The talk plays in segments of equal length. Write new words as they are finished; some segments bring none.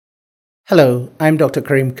Hello, I'm Dr.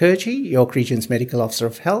 Karim Kurji, York Region's Medical Officer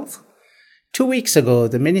of Health. 2 weeks ago,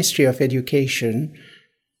 the Ministry of Education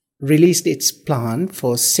released its plan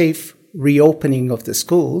for safe reopening of the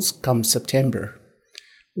schools come September.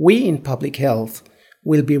 We in public health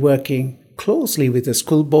will be working closely with the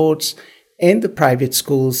school boards and the private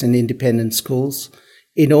schools and independent schools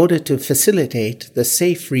in order to facilitate the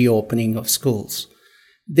safe reopening of schools.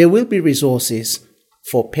 There will be resources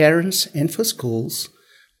for parents and for schools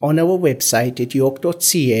on our website at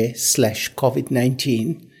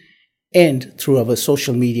york.ca/COVID-19 and through our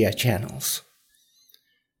social media channels.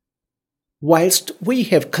 Whilst we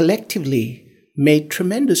have collectively made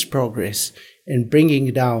tremendous progress in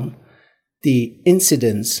bringing down the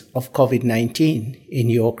incidence of COVID-19 in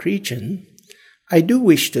York Region, I do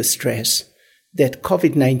wish to stress that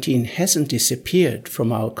COVID-19 hasn't disappeared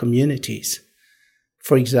from our communities.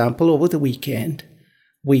 For example, over the weekend,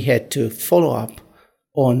 we had to follow up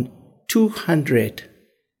on 200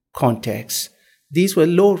 contacts. These were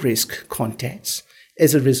low-risk contacts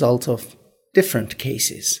as a result of different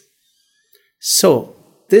cases. So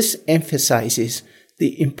this emphasizes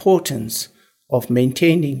the importance of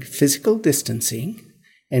maintaining physical distancing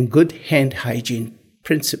and good hand hygiene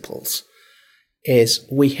principles, as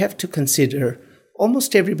we have to consider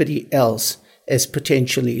almost everybody else as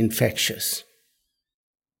potentially infectious.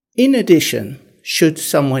 In addition, should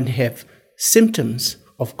someone have symptoms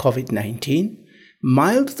of COVID-19,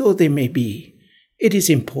 mild though they may be, it is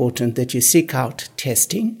important that you seek out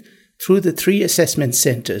testing through the 3 assessment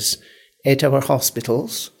centers at our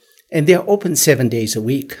hospitals, and they are open 7 days a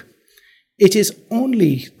week. It is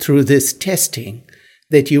only through this testing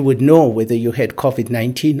that you would know whether you had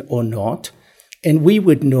COVID-19 or not, and we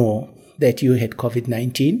would know that you had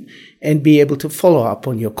COVID-19 and be able to follow up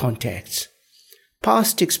on your contacts.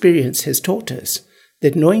 Past experience has taught us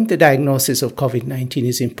that knowing the diagnosis of COVID-19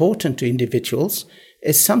 is important to individuals,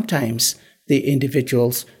 as sometimes the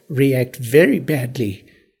individuals react very badly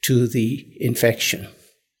to the infection.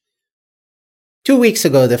 2 weeks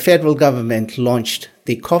ago, the federal government launched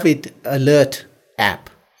the COVID Alert app.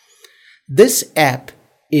 This app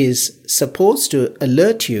is supposed to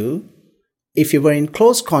alert you if you were in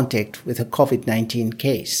close contact with a COVID-19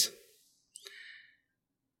 case.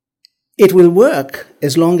 It will work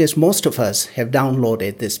as long as most of us have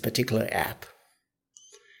downloaded this particular app.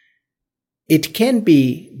 It can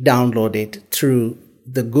be downloaded through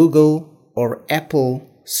the Google or Apple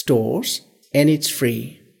stores, and it's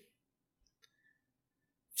free.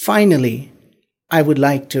 Finally, I would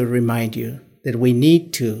like to remind you that we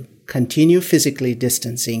need to continue physically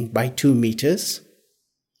distancing by 2 meters,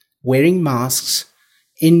 wearing masks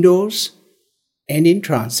indoors and in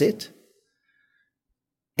transit,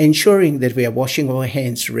 ensuring that we are washing our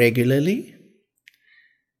hands regularly.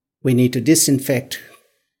 We need to disinfect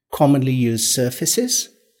commonly used surfaces,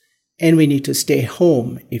 and we need to stay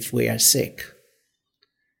home if we are sick.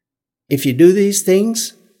 If you do these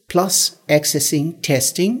things, plus accessing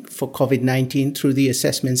testing for COVID-19 through the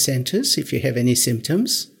assessment centers if you have any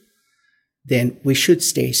symptoms, then we should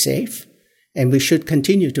stay safe and we should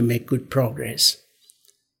continue to make good progress.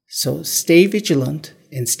 So stay vigilant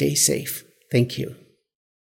and stay safe. Thank you.